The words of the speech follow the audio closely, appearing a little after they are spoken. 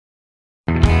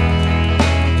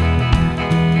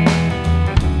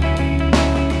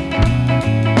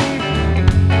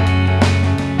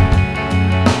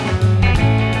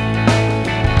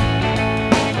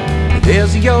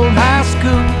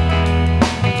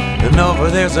Looking over,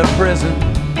 there's a prison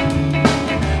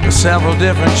with several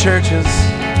different churches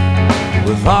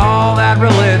with all that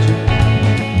religion.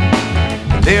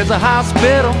 And there's a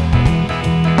hospital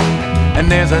and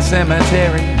there's a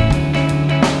cemetery.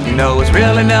 You know, it's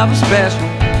really nothing special.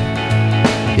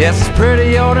 Yes, it's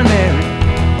pretty ordinary.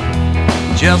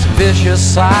 Just a vicious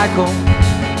cycle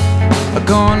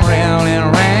going round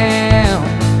and round.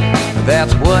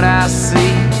 That's what I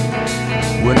see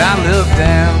when I look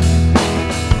down,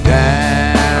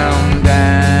 down,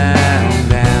 down,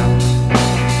 down.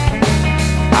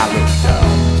 I look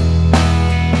down.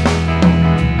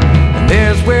 And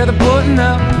there's where they're putting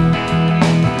up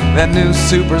that new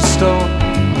superstore.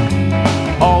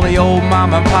 All the old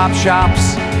mom and pop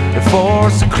shops, they're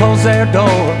forced to close their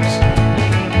doors.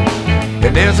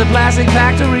 And there's a plastic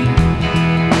factory,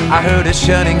 I heard it's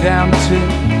shutting down too.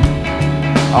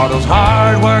 All those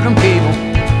hard-working people,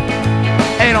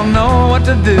 they don't know what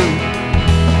to do.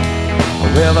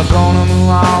 Well, they're gonna move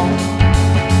on,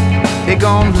 they're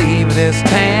gonna leave this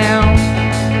town.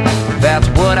 That's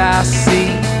what I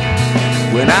see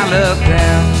when I look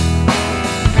down,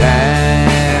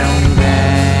 down,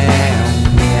 down,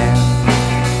 down.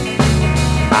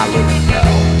 I look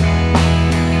down.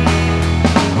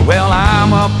 Well,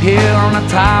 I'm up here on the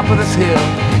top of this hill.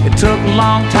 It took a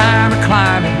long time to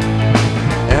climb it,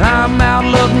 and I'm out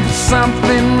looking for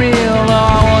something real. Oh,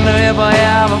 I wonder if I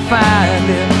ever find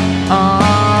it. Oh,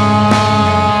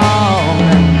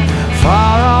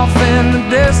 far off in the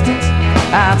distance,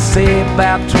 I'd say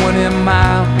about 20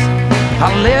 miles.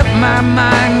 I let my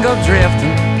mind go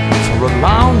drifting for a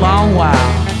long, long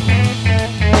while.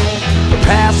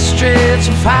 Past the stretch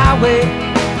of highway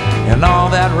and all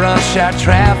that rush hour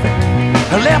traffic.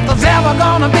 If there's ever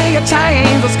gonna be a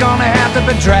change, it's gonna have to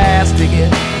be drastic.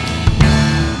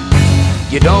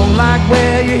 You don't like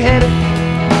where you're headed,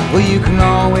 well, you can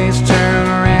always turn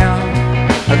around.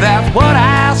 That's what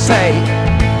I say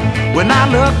when I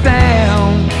look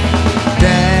down,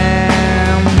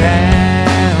 down,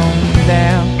 down,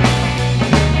 down.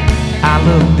 I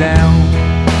look down.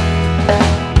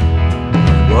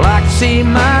 Well, I can see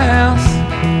my house.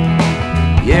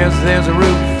 Yes, there's a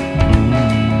roof.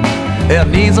 It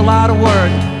needs a lot of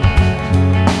work.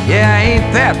 Yeah,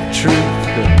 ain't that the truth?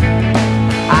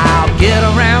 I'll get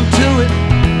around to it,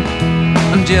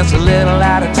 just a little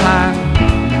at a time.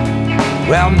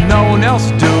 Well, no one else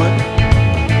will do it.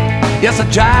 Yes, the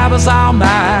job is all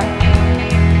mine.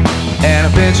 And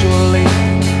eventually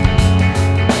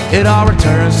it all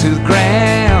returns to the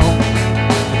ground.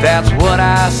 That's what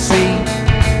I see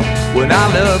when I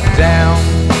look down,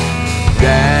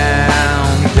 down.